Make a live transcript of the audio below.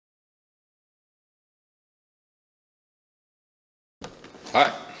All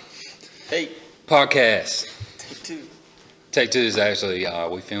right. Hey. Podcast. Take two. Take two is actually,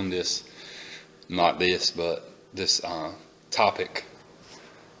 we filmed this, not this, but this topic.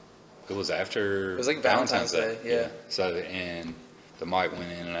 It was after. It was like Valentine's Day. Yeah. So, and the mic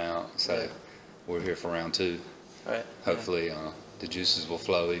went in and out. So, Yeah. we're here for round two. Right. Hopefully, the juices will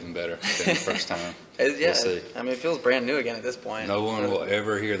flow even better than the first time. Yeah. We'll see. I mean, it feels brand new again at this point. No one will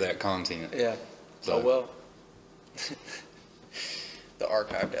ever hear that content. Yeah. So, Oh, well. The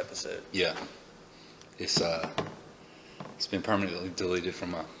archived episode. Yeah. It's been permanently deleted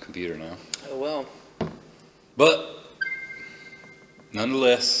from my computer now. Oh, well. But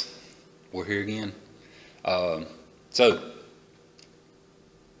nonetheless, we're here again. So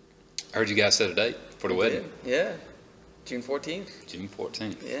I heard you guys set a date for the wedding. Yeah. June 14th. June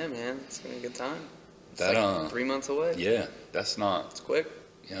 14th. Yeah, man. It's going to be a good time. It's That, like 3 months away. Yeah, that's not. It's quick.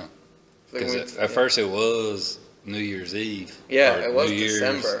 Yeah. Like Because at first it was New Year's Eve. Yeah, or it was New Year's,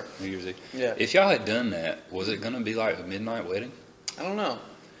 December. New Year's Eve. Yeah. If y'all had done that, was it going to be like a midnight wedding? I don't know.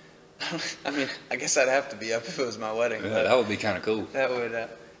 I mean, I guess I'd have to be up if it was my wedding. Yeah, that would be kind of cool. That would,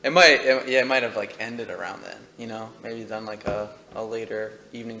 it might have like ended around then, you know, maybe done like a later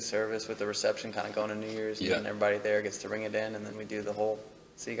evening service with the reception kind of going to New Year's, Yeah. and everybody there gets to ring it in, and then we do the whole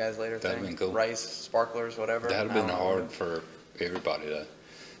see you guys later That'd thing. been cool. Rice, sparklers, whatever. That would have been hard for everybody though.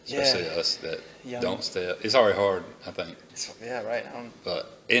 Especially Yeah. us that Young. don't stay. It's already hard, I think. Yeah, right.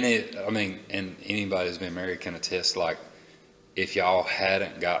 But and anybody who's been married can attest. Like, if y'all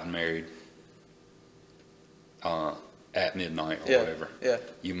hadn't gotten married at midnight or whatever, Yeah.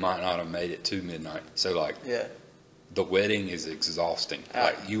 you might not have made it to midnight. So like, Yeah. the wedding is exhausting. Ah.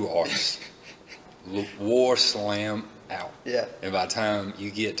 Like, you are war slam out. Yeah. And by the time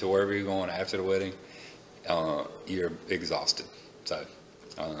you get to wherever you're going after the wedding, you're exhausted. So,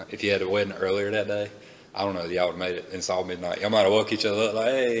 if you had a wedding earlier that day, I don't know, y'all would have made it. It's all midnight. Y'all might have woke each other up like,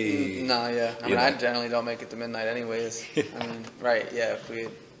 hey. Nah, yeah. I You mean, I know. generally don't make it to midnight anyways. I mean, right, yeah, if we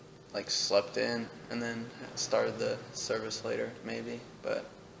like slept in and then started the service later, maybe, but.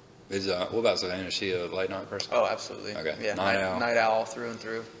 What about Savannah? Is she a late night person? Oh, absolutely. Okay. Yeah, night owl through and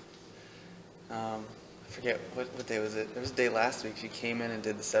through. I forget, what day was it? There was a day last week she came in and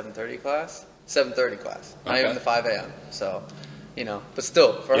did the 7:30 class. 7:30 class, not Okay. even the 5 a.m. So, you know, but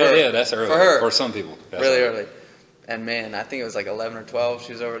still, for yeah, her. Yeah, that's early. For her. For some people. That's Really early. And man, I think it was like 11 or 12.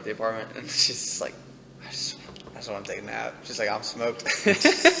 She was over at the apartment, and she's just like, I just want to take a nap. She's like, I'm smoked.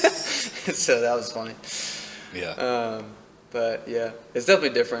 So that was funny. Yeah. But yeah, it's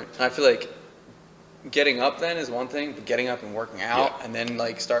definitely different. I feel like getting up then is one thing, but getting up and working out and then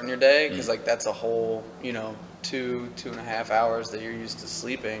like starting your day, because like that's a whole, you know, 2.5 hours that you're used to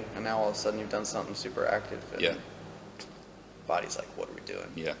sleeping, and now all of a sudden you've done something super active. And Yeah. body's like, what are we doing?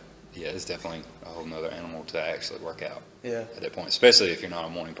 Yeah. Yeah, it's definitely a whole nother animal to actually work out Yeah. at that point, especially if you're not a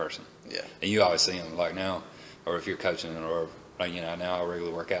morning person. Yeah. And you always see them like now, or if you're coaching or like, you know, now I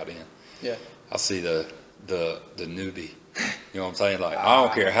regularly work out in. Yeah. I'll see the newbie. You know what I'm saying? Like, I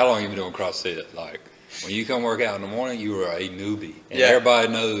don't care how long you've been doing CrossFit. Like, when you come work out in the morning, you are a newbie. And everybody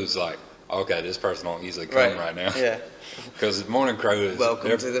knows, like, okay, this person don't usually come right now. Yeah. Because the morning crow is...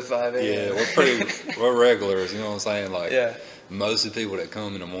 Welcome to the 5 a.m. Yeah, we're regulars, you know what I'm saying? Like, Yeah. most of the people that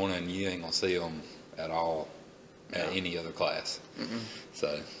come in the morning, you ain't going to see them at all at any other class. Mm-mm.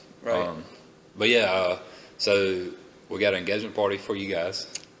 So, Right. but yeah, so we got an engagement party for you guys.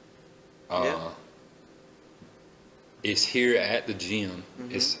 It's here at the gym.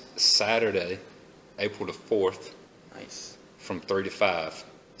 Mm-hmm. It's Saturday, April the 4th, Nice. from 3 to 5.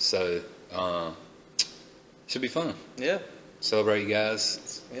 So, should be fun. Yeah. Celebrate you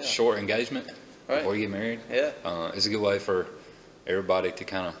guys. Yeah. Short engagement before you get married. Yeah. It's a good way for everybody to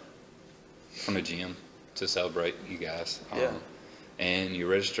kind of, from the gym, to celebrate you guys. Yeah. And you're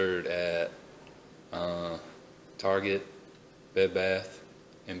registered at Target, Bed Bath,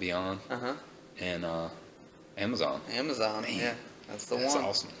 and Beyond, Uh-huh. and Amazon. Amazon. Man, Yeah. That's the That's one.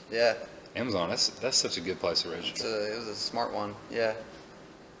 awesome. Yeah. Amazon, that's such a good place to register. It was a smart one. Yeah.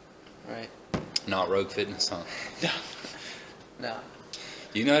 Right. Not Rogue Fitness, huh? No.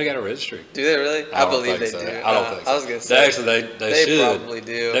 You know they got a registry. Do they really? I don't believe think they so. do. I don't think so. I was gonna say They should. probably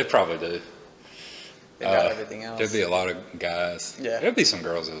do. They probably do. They got everything else. There'd be a lot of guys. Yeah. There'd be some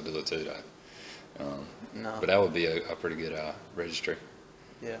girls that'll do it too, though. No. But that would be a pretty good registry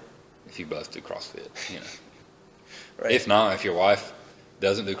Yeah. if you both do CrossFit. You know. Right. If not, if your wife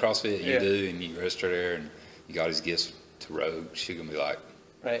doesn't do CrossFit, you Yeah. do, and you register there, and you got these gifts to Rogue, she's gonna be like,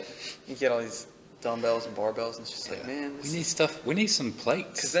 Right. You get all these dumbbells and barbells, and she's like, man, we need stuff. We need some plates.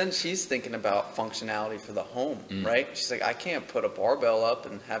 Because then she's thinking about functionality for the home, Mm. right? She's like, I can't put a barbell up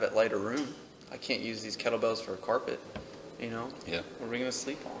and have it light a room. I can't use these kettlebells for a carpet. You know. Yeah. What are we gonna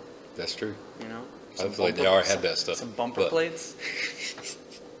sleep on? That's true. You know. Hopefully they already had that stuff. Some bumper plates.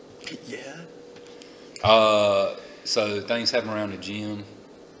 Yeah. So things happen around the gym.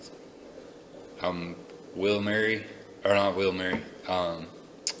 Will and Mary, or not Will and Mary.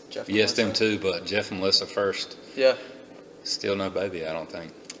 Jeff and Yes, them Melissa. too, but Jeff and Melissa first. Yeah. Still no baby, I don't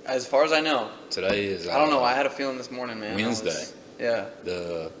think. As far as I know. Today is. I don't know. I had a feeling this morning, man. Wednesday. Yeah.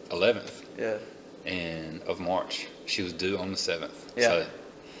 The 11th. Yeah. And of March. She was due on the 7th. Yeah. So,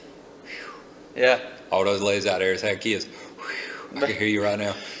 Yeah. all those ladies out there that's had kids. I can hear you right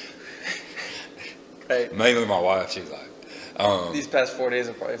now. Right. Mainly my wife. She's like. These past 4 days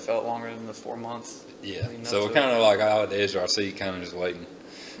have probably felt longer than the 4 months. Yeah. leading up So to we're it. kind of like out at the edge of our seat, kind of just waiting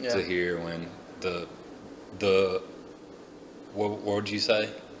Yeah. to hear when the what would you say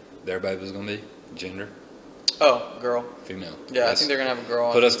their baby was gonna be? Gender? Oh, girl. Female. Yeah, I Yes. think they're gonna have a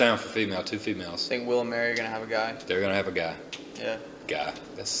girl. Put us down for female. 2 I females. think Will and Mary are gonna have a guy. They're gonna have a guy. Yeah. Guy.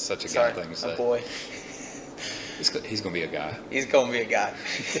 That's such a Sorry, guy thing to say. a boy. He's gonna be a guy. He's gonna be a guy.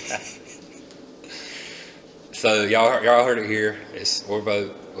 So y'all heard it here.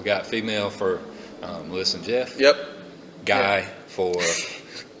 We got female for Melissa and Jeff. Yep. Guy for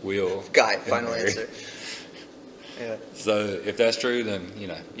Will. Guy. and Final Mary. answer. Yeah. So if that's true, then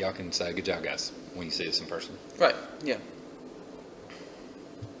y'all can say good job, guys, when you see us in person. Right. Yeah.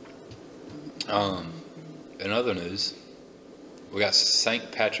 In other news, we got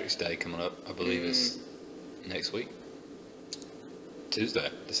St. Patrick's Day coming up. I believe it's next week, Tuesday,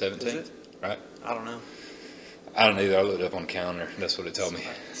 the 17th. Is it? Right? I don't know. I don't either. I looked it up on the calendar. That's what it told me.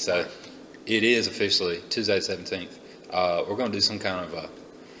 So it is officially Tuesday the 17th. We're going to do some kind of a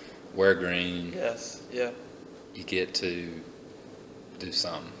wear green. Yes. Yeah. You get to do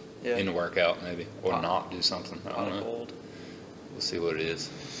something Yeah. in the workout maybe, or Pot- not do something. I Pot don't of know. gold. We'll see what it is.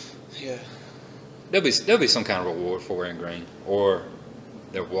 Yeah. There'll be some kind of reward for wearing green, or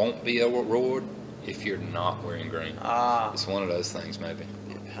there won't be a reward if you're not wearing green. Ah. It's one of those things maybe.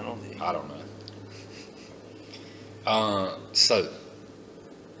 Penalty. I don't know. So,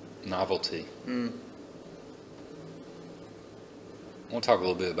 novelty. I want to talk a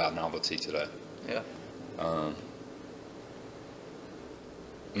little bit about novelty today. Yeah.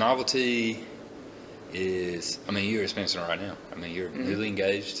 Novelty is, you're experiencing it right now. You're newly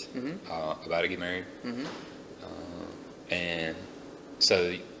engaged, about to get married. And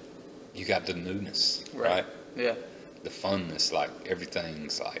so you got the newness, right? Yeah. The funness, like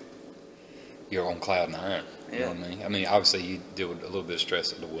everything's like, you're on cloud nine. You know what I mean? Obviously you deal with a little bit of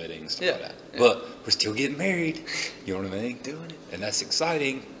stress at the wedding and stuff like that. Yeah. But we're still getting married. You know what I mean? Doing it. And that's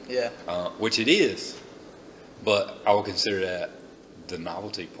exciting. Yeah. Which it is. But I would consider that the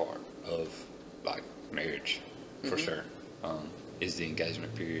novelty part of like marriage, for sure, is the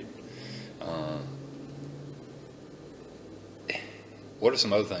engagement period. What are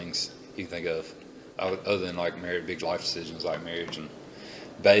some other things you can think of other than like big life decisions like marriage and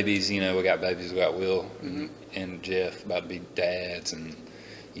babies? We got babies. We got Will and Jeff about to be dads, and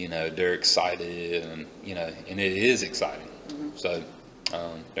they're excited, and and it is exciting. So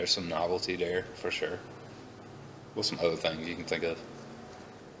there's some novelty there for sure. What's some other things you can think of?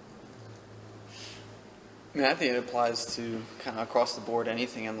 I think it applies to kind of across the board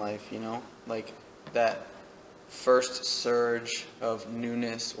anything in life, like that first surge of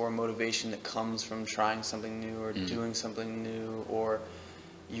newness or motivation that comes from trying something new or doing something new, or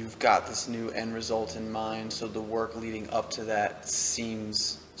you've got this new end result in mind, so the work leading up to that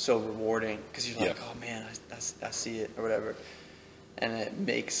seems so rewarding because you're like, oh man, I see it or whatever, and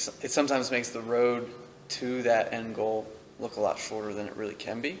it sometimes makes the road to that end goal look a lot shorter than it really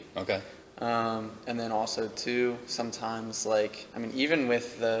can be. Okay. And then also too, sometimes even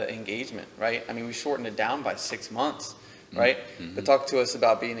with the engagement, right? we shortened it down by 6 months, right? But talk to us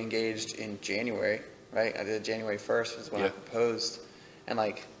about being engaged in January, right? I did January 1st was when I proposed, and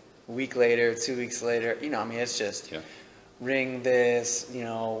a week later, 2 weeks later, it's just ring this,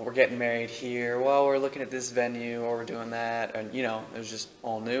 we're getting married here. Well, we're looking at this venue, or we're doing that, and it was just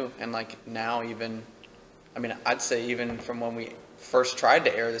all new. And now even, I'd say even from when we first tried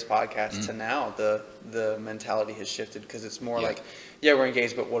to air this podcast to now, the mentality has shifted, because it's more we're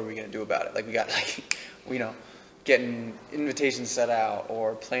engaged, but what are we going to do about it? We got getting invitations set out,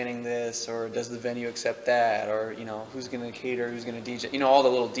 or planning this, or does the venue accept that, or who's going to cater, who's going to DJ, all the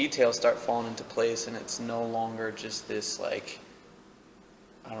little details start falling into place, and it's no longer just this I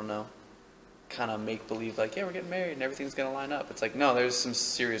don't know, kind of make believe we're getting married and everything's going to line up. It's no, there's some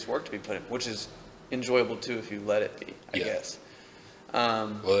serious work to be put in, which is enjoyable too if you let it be, I guess.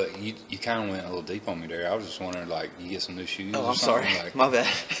 Well, you kind of went a little deep on me there. I was just wondering, you get some new shoes. Oh, or I'm sorry. something, My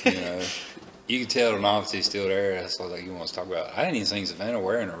bad. you can tell the novelty's still there. That's what like, you want to talk about. I didn't even think Savannah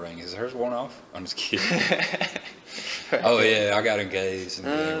wearing a ring. Is hers worn off? I'm just kidding. Oh, yeah, I got engaged in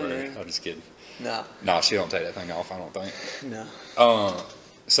January. Yeah. I'm just kidding. No. Nah, she don't take that thing off, I don't think. No.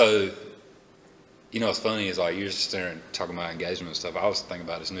 So, you know what's funny is like you're just there and talking about engagement and stuff. I was thinking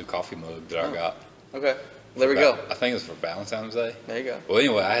about this new coffee mug that I got. Okay. There we go. I think it was for Valentine's Day. There you go. Well,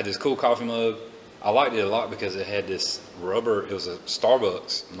 anyway, I had this cool coffee mug. I liked it a lot because it had this rubber. It was a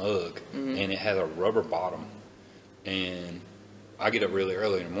Starbucks mug, and it had a rubber bottom. And I get up really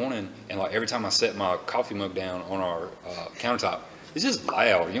early in the morning, and like every time I set my coffee mug down on our countertop, it's just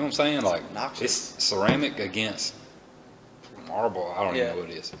loud. You know what I'm saying? Like obnoxious. it's ceramic against marble. I don't even know what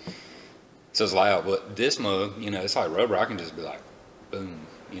it is. So it's loud. But this mug, you know, it's like rubber. I can just be like, boom,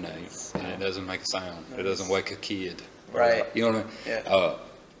 you know, and it doesn't make a sound. It doesn't wake a kid. Right. You know what I mean? Yeah.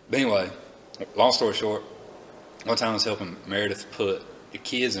 But anyway, long story short, one time I was helping Meredith put the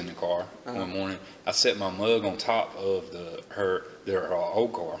kids in the car one morning. I set my mug on top of her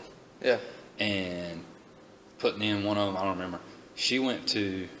old car. Yeah. And putting in one of them, I don't remember. She went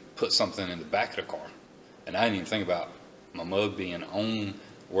to put something in the back of the car, and I didn't even think about my mug being on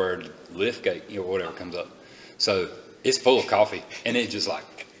where the lift gate, you know, whatever comes up. So it's full of coffee, and it just like,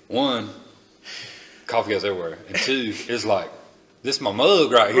 one, coffee goes everywhere, and two, it's like, this is my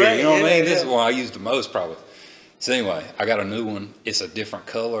mug right here, you know what I mean? This is the one I use the most probably. So anyway, I got a new one. It's a different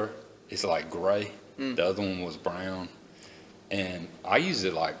color. It's like gray. The other one was brown, and I use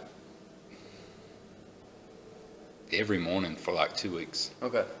it like every morning for like 2 weeks.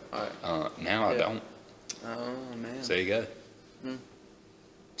 Okay. All right. Now I don't. Oh man. So there you go.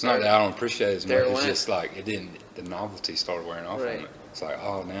 It's not that I don't appreciate it as much. It's just like the novelty started wearing off on it. It's like,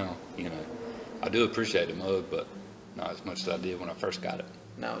 oh, now, you know, I do appreciate the mug, but not as much as I did when I first got it.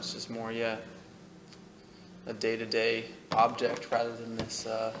 Now it's just more, a day-to-day object rather than this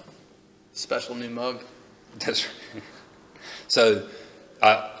special new mug. That's right. So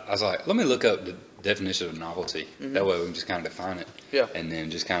I was like, let me look up the definition of novelty. That way we can just kind of define it. Yeah. And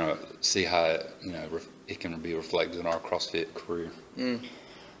then just kind of see how it can be reflected in our CrossFit career.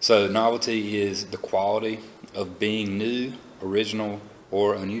 So novelty is the quality of being new, original,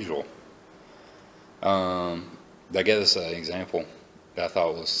 or unusual. They gave us an example that I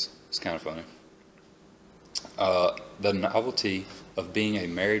thought was kind of funny. The novelty of being a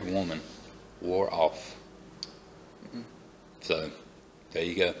married woman wore off. So there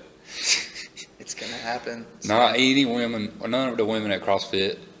you go. It's gonna happen. Not any women, or none of the women at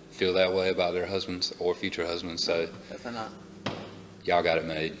CrossFit feel that way about their husbands or future husbands. So Definitely not. y'all got it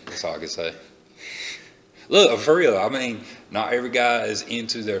made. That's all I can say. Look, for real, I mean, not every guy is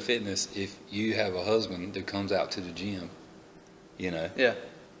into their fitness. If you have a husband that comes out to the gym, you know, Yeah.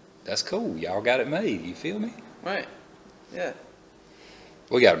 that's cool. Y'all got it made. You feel me? Right. Yeah.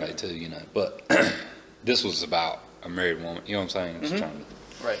 We got it made too, you know. But this was about a married woman. You know what I'm saying? Just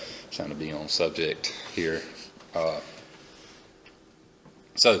trying to be on subject here.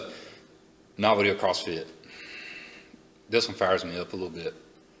 So, novelty of CrossFit. This one fires me up a little bit.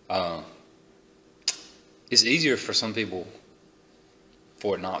 It's easier for some people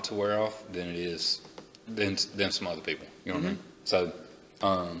for it not to wear off than it is than some other people. You know what I mean? So,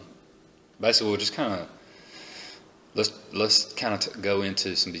 basically, we'll just kind of let's kind of go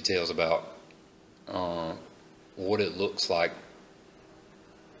into some details about what it looks like.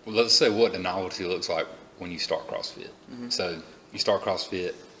 Well, let's say what the novelty looks like when you start CrossFit. So you start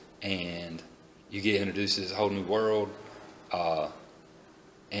CrossFit and you get introduced to this whole new world,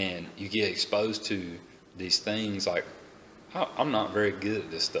 and you get exposed to these things like, I'm not very good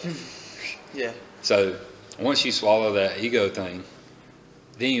at this stuff. Yeah. So once you swallow that ego thing,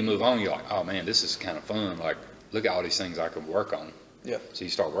 then you move on. You're like, oh man, this is kind of fun. Like, look at all these things I can work on. Yeah. So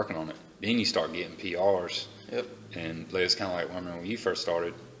you start working on it. Then you start getting PRs. Yep. And it's kind of like, I remember when you first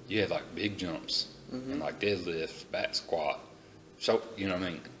started, you had like big jumps and like deadlifts, back squat. So, you know what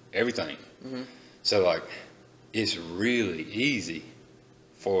I mean? Everything. So like, it's really easy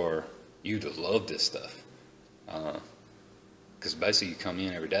for you to love this stuff. Because basically you come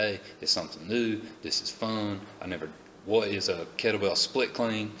in every day, it's something new, this is fun. What is a kettlebell split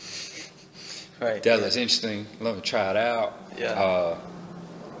clean? Right. That looks interesting. Let me try it out. Yeah.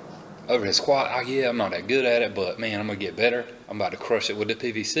 Overhead squat, I'm not that good at it, but man, I'm going to get better. I'm about to crush it with the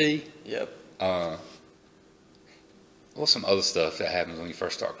PVC. Yep. What's some other stuff that happens when you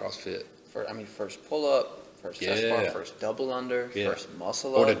first start CrossFit? First pull up, first chest bar, first double under, first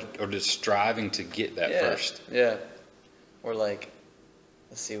muscle up. Or just striving to get that first. Yeah. Or like,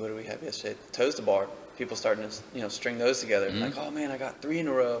 let's see, what did we have yesterday? Toes to bar. People starting to, string those together. Like, oh man, I got 3 in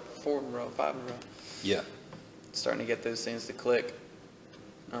a row, 4 in a row, 5 in a row. Yeah. Starting to get those things to click.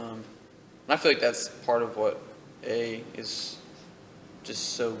 I feel like that's part of what is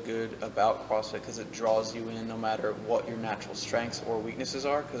just so good about CrossFit, because it draws you in no matter what your natural strengths or weaknesses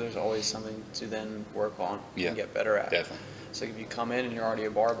are, because there's always something to then work on and get better at. Definitely. So if you come in and you're already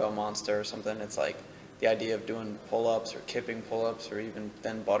a barbell monster or something, it's like the idea of doing pull-ups or kipping pull-ups or even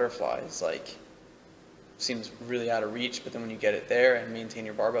then butterflies, like, seems really out of reach. But then when you get it there and maintain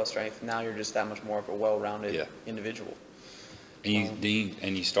your barbell strength, now you're just that much more of a well-rounded individual. And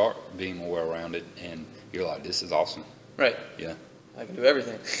you start being more well-rounded, and you're like, this is awesome. Right. Yeah. I can do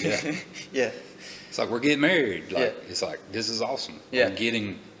everything. Yeah. Yeah. It's like we're getting married. Like it's like, this is awesome. Yeah. I'm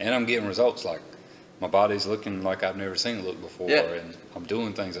getting results. Like my body's looking like I've never seen it look before, and I'm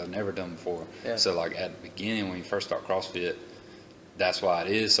doing things I've never done before. Yeah. So like at the beginning when you first start CrossFit, that's why it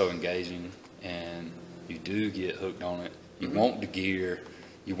is so engaging, and you do get hooked on it. You want the gear,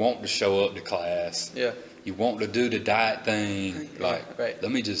 you want to show up to class. Yeah. You want to do the diet thing. Like,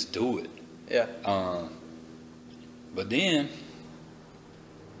 let me just do it. Yeah. But then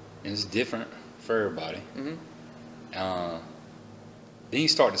it's different for everybody. Then you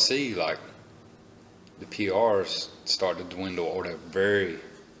start to see like the PRs start to dwindle, or they're very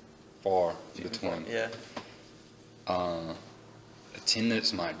far between. Yeah.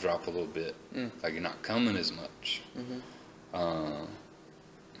 Attendance might drop a little bit. Like you're not coming as much.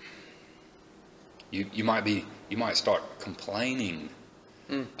 You might start complaining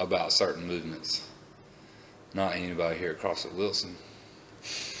about certain movements. Not anybody here at CrossFit Wilson.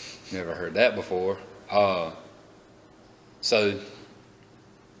 Never heard that before. So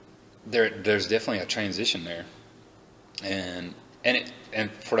there's definitely a transition there, and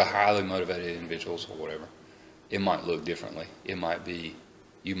for the highly motivated individuals or whatever, it might look differently. It might be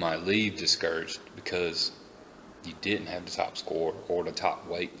you might leave discouraged because you didn't have the top score or the top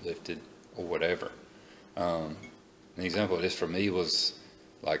weight lifted or whatever. An example of this for me was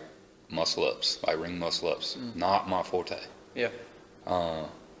like muscle ups, like ring muscle ups, not my forte. Yeah.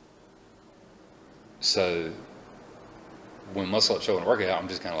 So when muscle ups show in a workout, I'm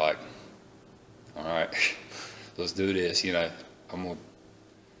just kind of like, all right, let's do this. You know, I'm gonna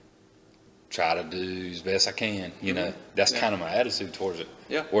try to do as best I can. You know, that's kind of my attitude towards it.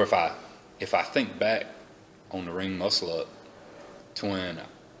 Yeah. Or if I think back on the ring muscle up to when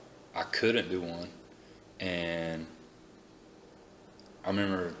I couldn't do one, and I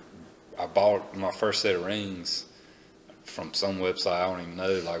remember I bought my first set of rings from some website I don't even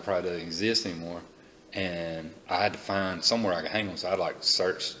know, like probably doesn't exist anymore, and I had to find somewhere I could hang them. So I like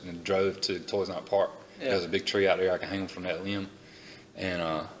searched and drove to Toys Not Park. Yeah. There was a big tree out there I could hang them from that limb,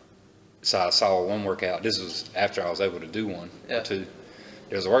 and so I saw one workout. This was after I was able to do one or two.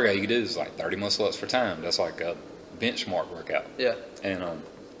 There's a workout you could do. It's like 30 muscle ups for time. That's like a benchmark workout. Yeah. And I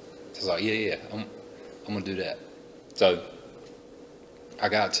was like, I'm gonna do that. So I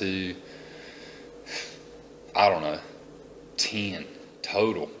got to, I don't know, 10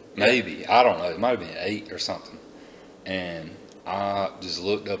 total, maybe. I don't know. It might have been 8 or something. And I just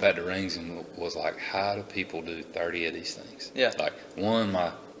looked up at the rings and was like, how do people do 30 of these things? Yeah. Like, one,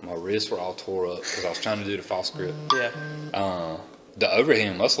 my wrists were all tore up because I was trying to do the false grip. Yeah. The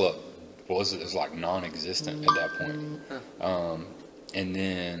overhand muscle up was like non-existent at that point. And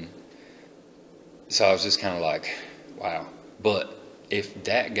then, so I was just kind of like, wow. But if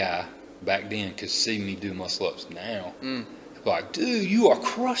that guy back then could see me do muscle ups now, like, dude, you are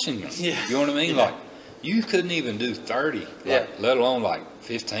crushing them. Yeah. You know what I mean? Yeah. Like, you couldn't even do 30, like, let alone like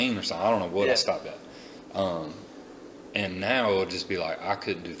 15 or something. I don't know what I stopped at. And now it would just be like, I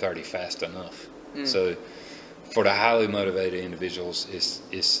couldn't do 30 fast enough. So for the highly motivated individuals,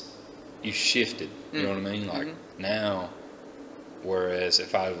 it's you shifted. You know what I mean? Like now, whereas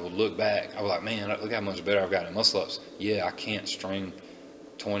if I would look back, I was like, man, look how much better I've got in muscle ups. Yeah, I can't string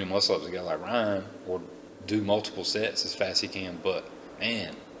 20 muscle ups together like Ryan or do multiple sets as fast as he can. But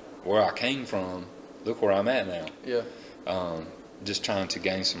man, where I came from, look where I'm at now. Yeah. Just trying to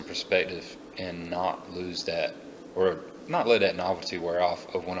gain some perspective and not lose that, or not let that novelty wear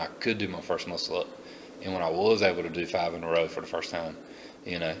off of when I could do my first muscle up and when I was able to do 5 in a row for the first time.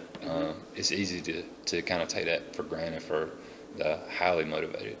 You know, it's easy to kind of take that for granted for the highly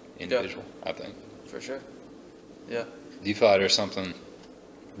motivated individual, I think. For sure. Yeah. Do you feel like there's something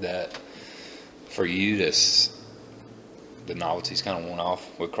that for you that's the novelty's kind of worn off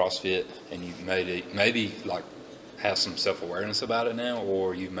with CrossFit and you've made it, maybe like have some self-awareness about it now,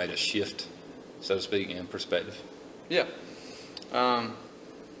 or you've made a shift, so to speak, in perspective? Yeah.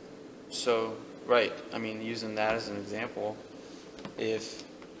 So, right. I mean, using that as an example, if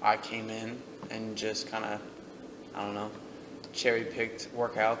I came in and just kind of, I don't know, cherry-picked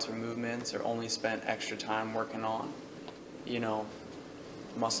workouts or movements or only spent extra time working on, you know,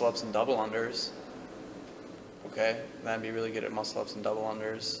 muscle ups and double unders. Okay, then I'd be really good at muscle ups and double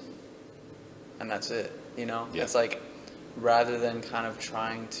unders, and that's it. You know, Yeah. it's like rather than kind of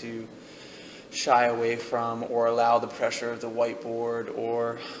trying to shy away from or allow the pressure of the whiteboard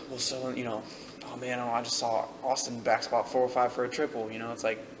or well, so you know, oh man, I just saw Austin back squat 405 for a triple. You know, it's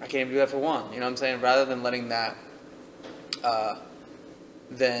like I can't even do that for one. You know what I'm saying? Rather than letting that,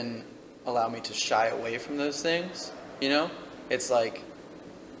 then allow me to shy away from those things. You know, it's like,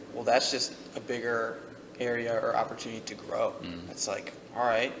 well, that's just a bigger area or opportunity to grow. It's like, all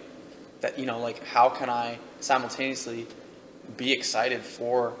right, that, you know, like how can I simultaneously be excited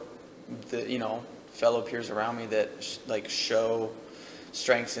for the, you know, fellow peers around me that like show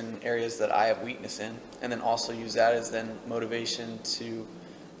strengths in areas that I have weakness in, and then also use that as then motivation to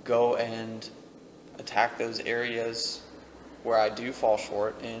go and attack those areas where I do fall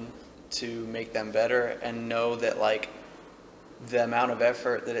short in to make them better, and know that like the amount of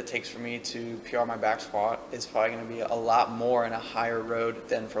effort that it takes for me to PR my back squat is probably going to be a lot more in a higher road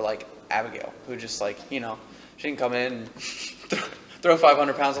than for like Abigail, who just like, you know, she can come in and throw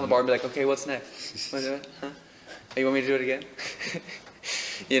 500 pounds on the bar and be like, okay, what's next? What is it? Huh? You want me to do it again?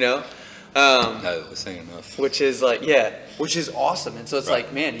 You know? No, it's ain't enough. Which is like, yeah, which is awesome. And so it's Right.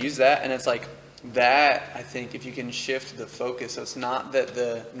 like, man, use that. And it's like that, I think if you can shift the focus, so it's not that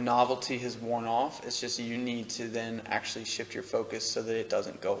the novelty has worn off. It's just you need to then actually shift your focus so that it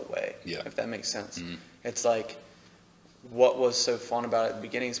doesn't go away. Yeah. If that makes sense. Mm-hmm. It's like, what was so fun about it at the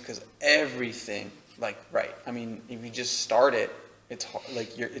beginning is because everything, like, right. I mean, if you just start it, it's hard,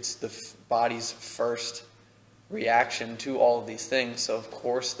 like it's the body's first reaction to all of these things. So of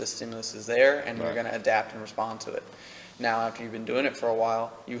course the stimulus is there, and you're going to adapt and respond to it. Now, after you've been doing it for a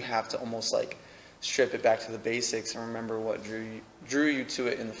while, you have to almost like strip it back to the basics and remember what drew you to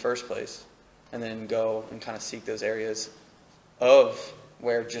it in the first place, and then go and kind of seek those areas of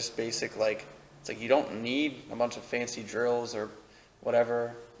where just basic, like, it's like you don't need a bunch of fancy drills or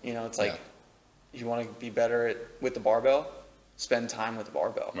whatever. You know, it's like you want to be better with the barbell, spend time with the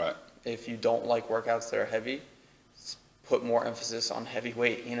barbell. Right. If you don't like workouts that are heavy, put more emphasis on heavy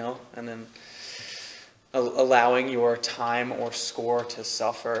weight, you know, and then allowing your time or score to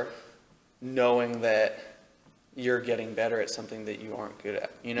suffer, knowing that you're getting better at something that you aren't good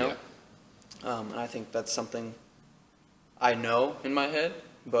at, you know? Yeah. And I think that's something I know in my head,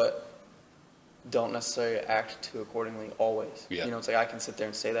 but don't necessarily act to accordingly always. Yeah. You know, it's like I can sit there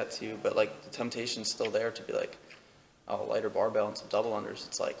and say that to you, but like the temptation's still there to be like, oh, lighter barbell and some double unders.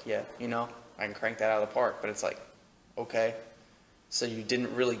 It's like, yeah, you know, I can crank that out of the park, but it's like, okay, so you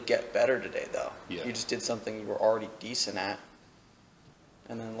didn't really get better today though. Yeah. You just did something you were already decent at,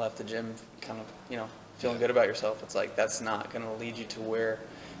 and then left the gym kind of, you know, feeling good about yourself. It's like, that's not going to lead you to where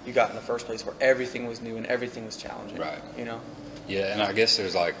you got in the first place, where everything was new and everything was challenging. Right. You know? Yeah, and I guess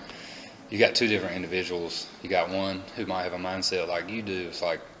there's like, you got two different individuals. You got one who might have a mindset like you do. It's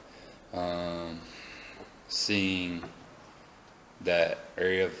like seeing that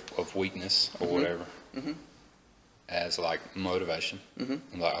area of weakness or whatever as like motivation. And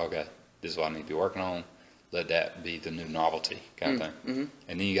like, okay, this is what I need to be working on. Let that be the new novelty kind of thing.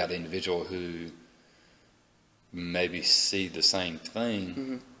 And then you got the individual who maybe see the same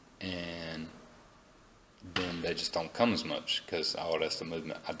thing and then they just don't come as much because, oh, that's the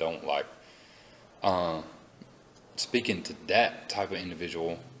movement I don't like. Speaking to that type of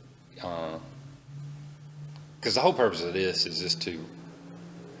individual, because the whole purpose of this is just to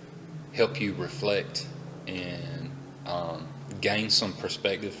help you reflect and gain some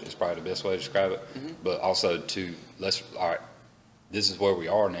perspective is probably the best way to describe it, but also to, all right, this is where we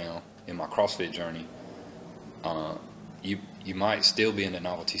are now in my CrossFit journey. You might still be in the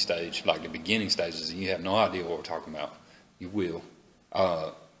novelty stage, like the beginning stages, and you have no idea what we're talking about. You will.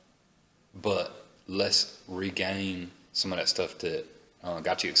 But let's regain some of that stuff that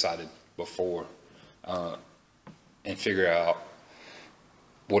got you excited before and figure out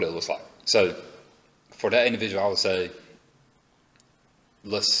what it looks like. So for that individual, I would say,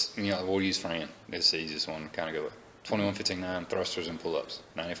 we'll use Fran. It's the easiest one to kind of go with. 21, 15, 9 thrusters and pull-ups.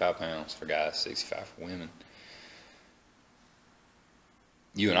 95 pounds for guys, 65 for women.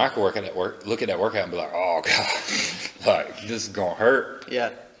 You and I could look at that workout and be like, oh, God, like, this is going to hurt.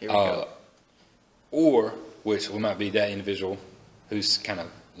 Yeah, here we go. Or, which we might be that individual who's kind of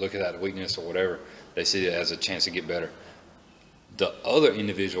looking at a weakness or whatever, they see it as a chance to get better. The other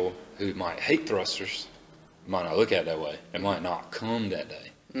individual who might hate thrusters might not look at it that way. It might not come that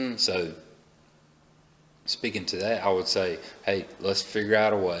day. So, speaking to that, I would say, hey, let's figure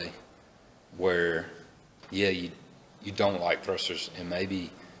out a way where, yeah, you don't like thrusters, and maybe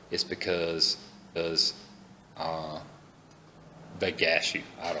it's because the they gas you.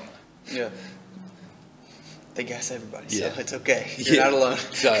 I don't know. Yeah. They gas everybody, so Yeah. it's okay. You're not alone.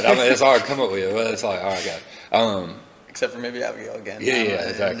 So, I mean, it's hard to come up with, but it's like, all right, guys. Except for maybe Abigail again. Yeah,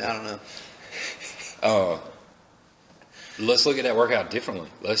 exactly. I don't know. Let's look at that workout differently.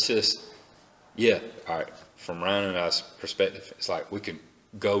 Let's just, all right, from Ryan and I's perspective, it's like we could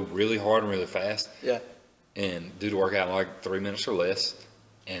go really hard and really fast. Yeah. And do the workout in like 3 minutes or less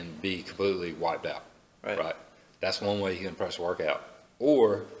and be completely wiped out. Right? That's one way you can approach the workout.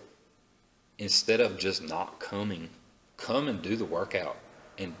 Or instead of just not coming, come and do the workout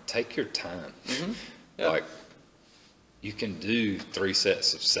and take your time. Mm-hmm. Yeah. Like, you can do 3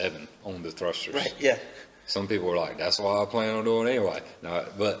 sets of 7 on the thrusters. Right, yeah. Some people are like, that's what I plan on doing anyway. No,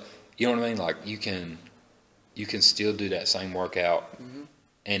 but you know what I mean? Like, you can still do that same workout, Mm-hmm.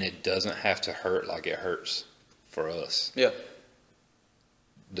 and it doesn't have to hurt like it hurts for us. Yeah.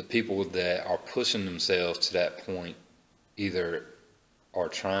 The people that are pushing themselves to that point either are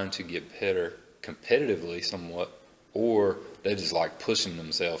trying to get better competitively somewhat, or they just like pushing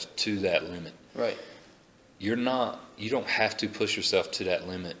themselves to that limit. Right. You don't have to push yourself to that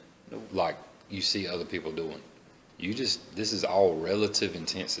limit like you see other people doing. This is all relative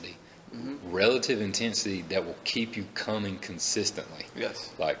intensity. Mm-hmm. Relative intensity that will keep you coming consistently. Yes.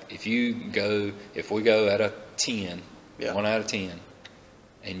 Like if we go at a 10, 1 out of 10,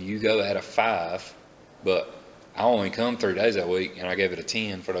 and you go at a 5, but I only come 3 days that week and I gave it a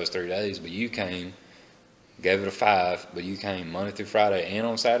 10 for those 3 days, but you gave it a 5, but you came Monday through Friday and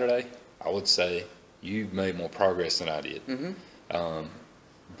on Saturday, I would say you made more progress than I did. Mm-hmm.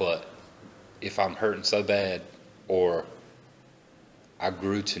 But if I'm hurting so bad, or I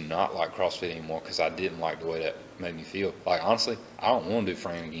grew to not like CrossFit anymore because I didn't like the way that made me feel. Like, honestly, I don't want to do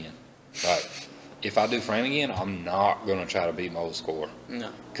Fran again. Like, if I do Fran again, I'm not going to try to beat my old score.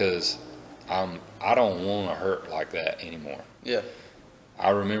 No. Because I don't want to hurt like that anymore. Yeah.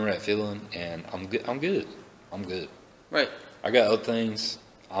 I remember that feeling, and I'm good. Right. I got other things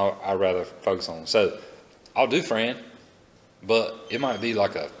I'd rather focus on. So, I'll do Fran, but it might be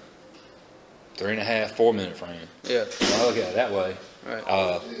like a 3.5, 4 minute Fran. Yeah. When I look at it that way. Right.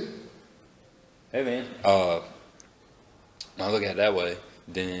 Hey, man. When I look at it that way,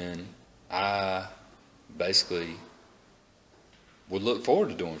 then I basically would look forward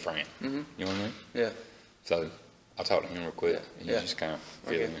to doing Fran. Mm-hmm. You know what I mean? Yeah. So I'll talk to him real quick, and you just kind of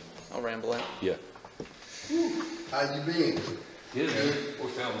feel me. I'll ramble in. Yeah. How you been? Good. We're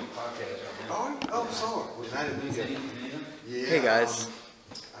filming a podcast right now. Oh, sorry. Was that a Yeah. Hey guys,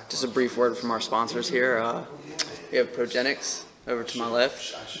 just a brief word from our sponsors here. We have Progenics over to my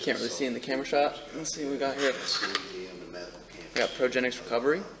left. You can't really see in the camera shot. Let's see what we got here. We got Progenics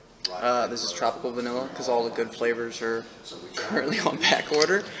Recovery. This is tropical vanilla because all the good flavors are currently on back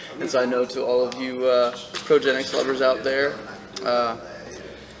order. And so I know to all of you Progenics lovers out there,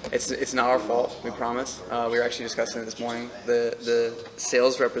 it's not our fault, we promise. We were actually discussing it this morning. The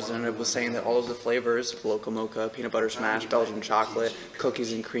sales representative was saying that all of the flavors, Loco Mocha, Peanut Butter Smash, Belgian Chocolate,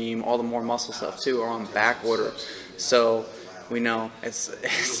 Cookies and Cream, all the more muscle stuff too, are on back order. So we know it's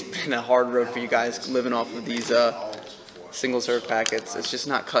been a hard road for you guys living off of these single serve packets. It's just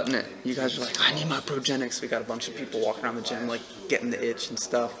not cutting it. You guys are like, I need my Progenics. We got a bunch of people walking around the gym like getting the itch and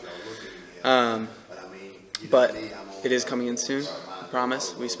stuff. But it is coming in soon.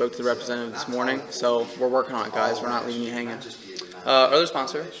 Promise. We spoke to the representative this morning, so we're working on it, guys. We're not leaving you hanging. Our other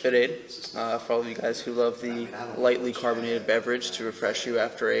sponsor, FitAid, for all of you guys who love the lightly carbonated beverage to refresh you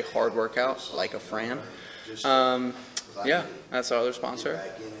after a hard workout, like a Fran. Yeah, that's our other sponsor.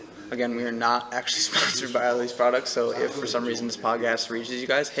 Again, we are not actually sponsored by all these products, so if for some reason this podcast reaches you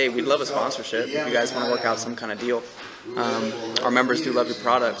guys, hey, we'd love a sponsorship if you guys want to work out some kind of deal. Our members do love your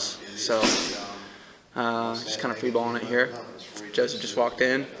products, so just kind of freeballing it here. Joseph just walked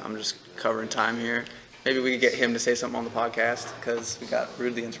in. I'm just covering time here. Maybe we could get him to say something on the podcast because we got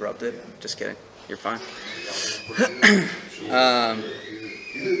rudely interrupted. Just kidding. You're fine.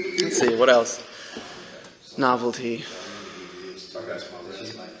 Let's see. What else? Novelty. I'm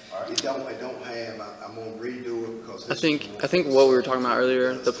gonna redo it because I think what we were talking about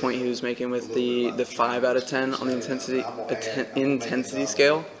earlier, the point he was making with the 5 out of 10 on the intensity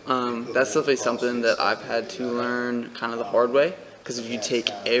scale, that's definitely something that I've had to learn kind of the hard way. Because if you take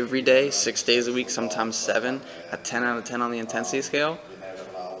every day, 6 days a week, sometimes 7, a 10 out of 10 on the intensity scale,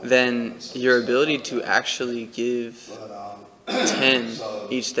 then your ability to actually give 10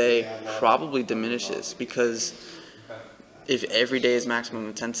 each day probably diminishes. Because if every day is maximum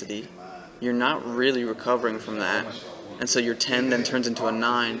intensity, you're not really recovering from that. And so your 10 then turns into a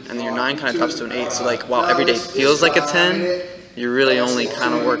 9, and then your 9 kind of drops to an 8. So like while every day feels like a 10, you're really only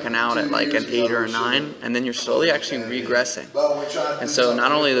kind of working out at like an 8 or a 9, and then you're slowly actually regressing. And so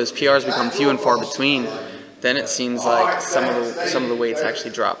not only those PRs become few and far between, then it seems like some of the weights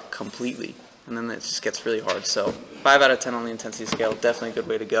actually drop completely, and then it just gets really hard. So 5 out of 10 on the intensity scale, definitely a good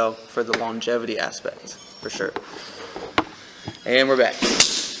way to go for the longevity aspect, for sure. And we're back.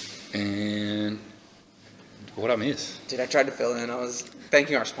 And what I miss? Dude, I tried to fill in. I was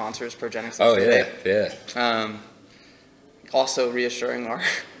thanking our sponsors, Progenics. Oh, yeah. Also reassuring our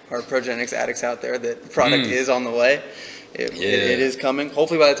Progenics addicts out there that the product is on the way. It is coming.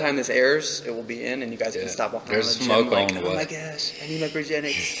 Hopefully by the time this airs, it will be in, and you guys can stop walking around the gym smoke like, on the oh way. my gosh, I need my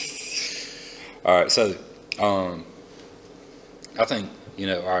Progenics. All right, so I think,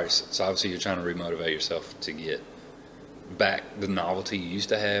 all right, so obviously you're trying to remotivate yourself to get back the novelty you used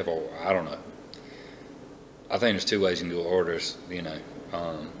to have, or I don't know. I think there's 2 ways you can do it, or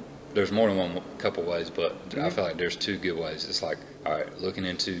there's more than one couple ways, but I feel like there's 2 good ways. It's like, all right, looking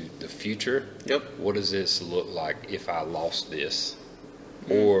into the future. Yep. What does this look like if I lost this?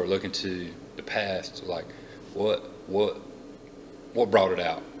 Or look into the past, like what brought it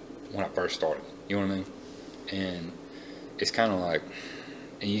out when I first started? You know what I mean? And it's kind of like,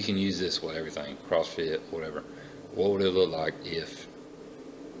 and you can use this with everything, CrossFit, whatever. What would it look like if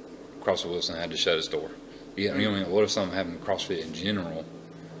CrossFit Wilson had to shut its door? You know what I mean? What if something happened to CrossFit in general,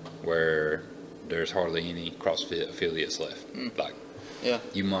 where there's hardly any CrossFit affiliates left? Like,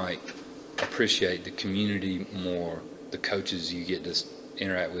 you might appreciate the community more, the coaches you get to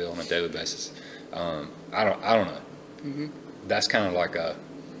interact with on a daily basis. I don't know. That's kind of like a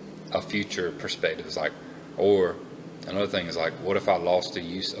future perspective. It's like, or another thing is like, what if I lost the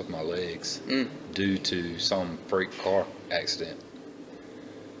use of my legs due to some freak car accident?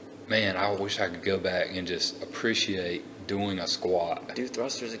 Man, I wish I could go back and just appreciate doing a squat. Do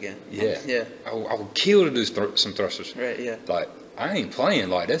thrusters again. Yeah. Yeah. I would kill to do some thrusters. Right, yeah. Like, I ain't playing.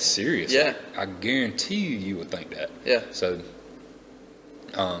 Like, that's serious. Yeah. Like, I guarantee you would think that. Yeah. So,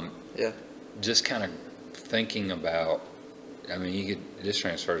 just kind of thinking about, I mean, this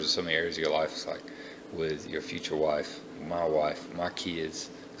transfers to so many areas of your life. It's like with your future wife, my kids.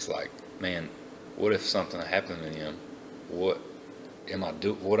 It's like, man, what if something happened to them? What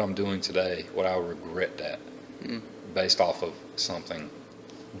I'm doing today? Would I regret that based off of something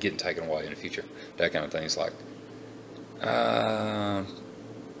getting taken away in the future? That kind of thing. It's like,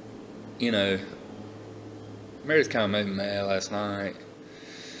 Meredith kind of made me mad last night.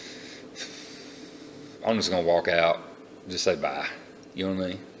 I'm just gonna walk out, just say bye. You know what I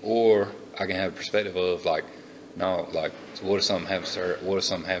mean? Or I can have a perspective of like, no, like, so what if something happens to her? What if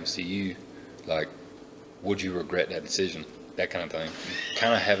something happens to you? Like, would you regret that decision? That kind of thing.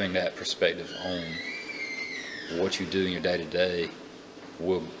 Kind of having that perspective on what you do in your day to day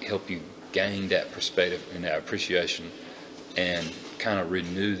will help you gain that perspective and that appreciation, and kind of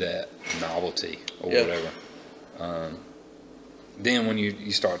renew that novelty or whatever. Then when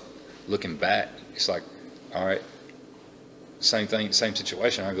you start looking back, it's like, all right, same thing, same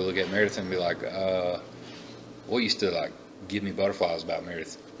situation. I go look at Meredith and be like, what used to like give me butterflies about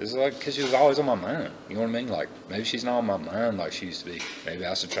Meredith? It's like, because she was always on my mind. You know what I mean? Like, maybe she's not on my mind like she used to be. Maybe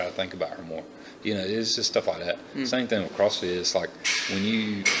I should try to think about her more. It's just stuff like that. Same thing with CrossFit. It's like, when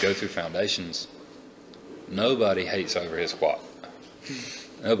you go through foundations, nobody hates overhead squat.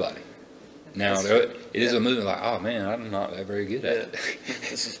 Nobody. Now, it is a movement like, oh man, I'm not that very good at it.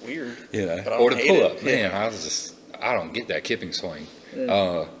 This is weird. Or the pull up. Man, I don't get that kipping swing.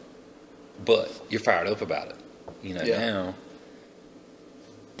 But you're fired up about it. Now,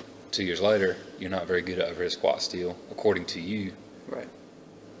 2 years later, you're not very good at overhead squat still, according to you. Right.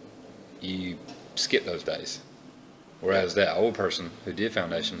 You skip those days. Whereas that old person who did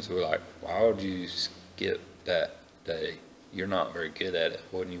foundations, who were like, why would you skip that day? You're not very good at it.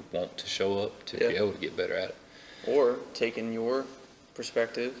 Wouldn't you want to show up to be able to get better at it? Or taking your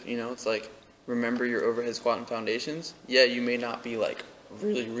perspective, it's like, remember your overhead squat and foundations. Yeah, you may not be like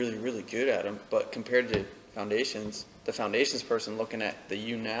really, really, really good at them, but compared to foundations, the foundations person looking at the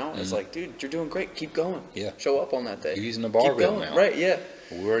you now is like, dude, you're doing great. Keep going. Yeah. Show up on that day. You're using the barbell now. Right, yeah.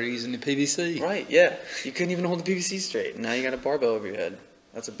 We're using the PVC. Right, yeah. You couldn't even hold the PVC straight. Now you got a barbell over your head.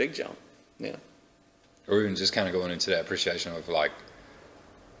 That's a big jump. Yeah. Or even just kind of going into that appreciation of like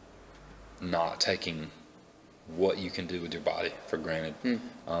not taking what you can do with your body for granted.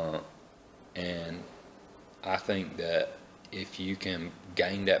 And I think that if you can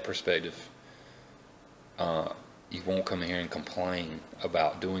gain that perspective, you won't come in here and complain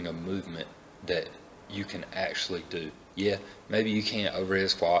about doing a movement that you can actually do. Yeah, maybe you can't overhead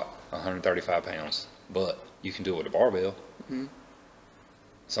squat 135 pounds, but you can do it with a barbell.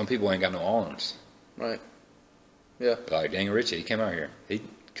 Some people ain't got no arms. Right. Yeah. Like Daniel Ritchie, he came out here. He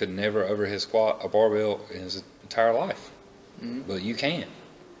could never overhead squat a barbell in his entire life. Mm-hmm. But you can.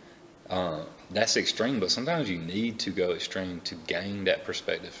 That's extreme, but sometimes you need to go extreme to gain that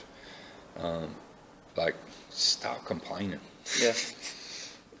perspective. Like, stop complaining. Yeah.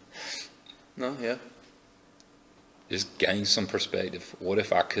 No, yeah. Just gain some perspective. What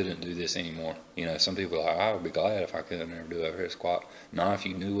if I couldn't do this anymore? You know, some people are like, I would be glad if I could never do overhead squat. Not if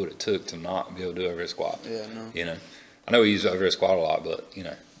you knew what it took to not be able to do overhead squat. Yeah, no. You know, I know we use overhead squat a lot, but, you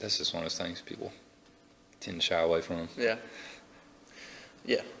know, that's just one of those things people tend to shy away from. Yeah.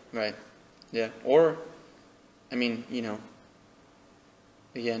 Yeah, right. Yeah. Or, I mean, you know,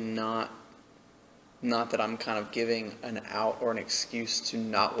 again, not that I'm kind of giving an out or an excuse to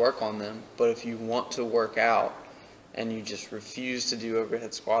not work on them, but if you want to work out and you just refuse to do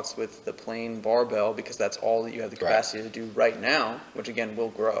overhead squats with the plain barbell because that's all that you have the capacity to do right now, which again will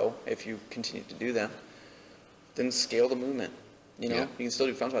grow if you continue to do them, then scale the movement. You know, you can still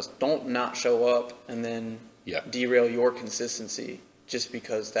do front squats. Don't not show up and then derail your consistency just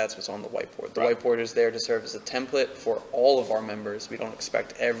because that's what's on the whiteboard. The whiteboard is there to serve as a template for all of our members. We don't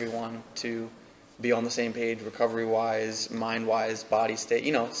expect everyone to be on the same page recovery-wise, mind-wise, body state.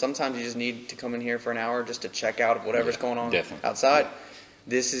 You know, sometimes you just need to come in here for an hour just to check out of whatever's going on outside.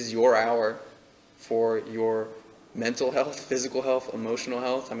 This is your hour for your mental health, physical health, emotional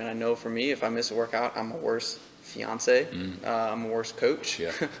health. I mean, I know for me, if I miss a workout, I'm a worse fiance. I'm a worse coach.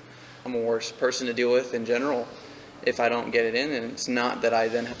 I'm a worse person to deal with in general if I don't get it in. And it's not that I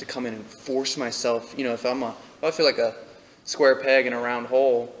then have to come in and force myself. You know, if I feel like a square peg in a round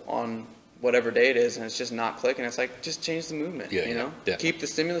hole on whatever day it is and it's just not clicking, it's like, just change the movement. You know, keep the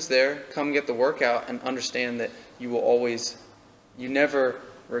stimulus there, come get the workout, and understand that you never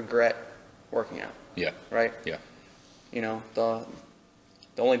regret working out. Right? You know, the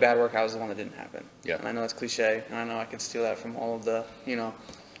only bad workout is the one that didn't happen. And I know it's cliche, and I know I could steal that from all of the, you know,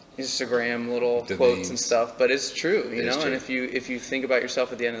 Instagram little quotes and stuff, but it's true, you know. And if you think about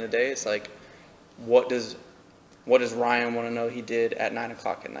yourself at the end of the day, it's like, what does Ryan want to know he did at 9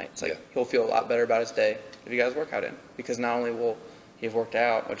 o'clock at night? It's like, he'll feel a lot better about his day if he got his workout in, because not only will he have worked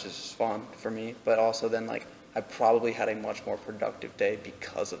out, which is just fun for me, but also then, like, I probably had a much more productive day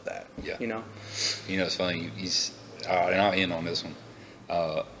because of that. You know, it's funny. And I'll end on this one.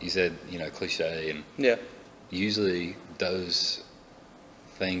 You said, you know, cliche, and usually those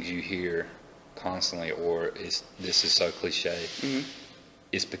things you hear constantly, or this is so cliche,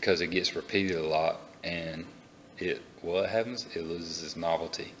 it's because it gets repeated a lot, and what happens? It loses its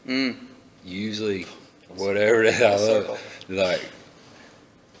novelty. Usually, whatever that I love, like,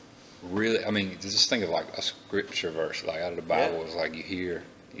 really, I mean, just think of like a scripture verse, like out of the Bible. It's like you hear,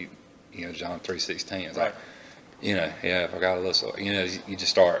 you know, John 3:16. It's like, you know, if I got a little, you know, you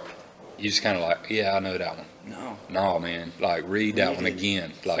just kind of like, I know that one. No, man. Like, read that one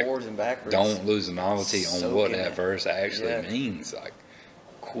again. Like, forwards and backwards. Don't lose the novelty on what that verse actually means. Like,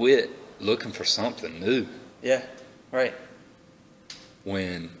 quit looking for something new.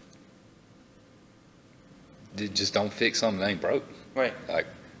 When just don't fix something that ain't broke. Like,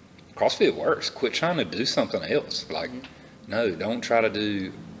 CrossFit works. Quit trying to do something else. Like, no, don't try to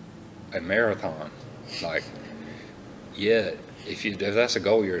do a marathon. Like, if that's a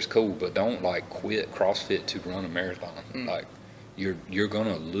goal of yours, cool, but don't like quit CrossFit to run a marathon. Like, you're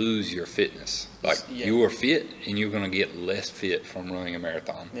gonna lose your fitness. Like, you are fit and you're gonna get less fit from running a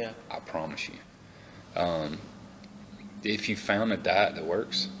marathon. I promise you. If you found a diet that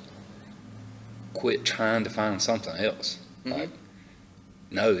works, quit trying to find something else. Like,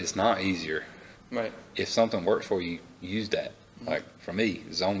 no, it's not easier. If something works for you, use that. Like, for me,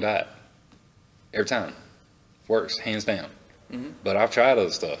 zone diet. Every time. Works, hands down. But I've tried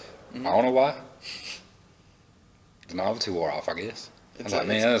other stuff. I don't know why. The novelty wore off, I guess. I'm like,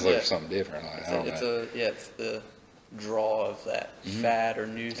 man, let's look for something different. Like, I don't know. It's the draw of that fad or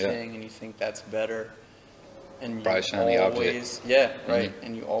new thing, and you think that's better. And you bright, shiny always,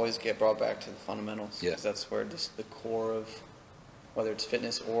 and you always get brought back to the fundamentals. Because that's where just the core of, whether it's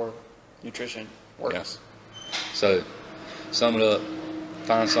fitness or nutrition, works. So, sum it up.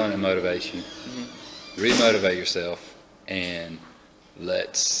 Find something that motivates you. Remotivate yourself, and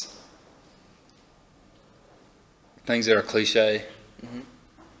let's, things that are cliche,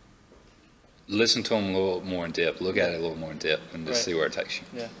 listen to them a little more in depth, look at it a little more in depth, and just see where it takes you.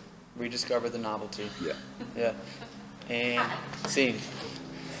 Rediscover the novelty. And scene.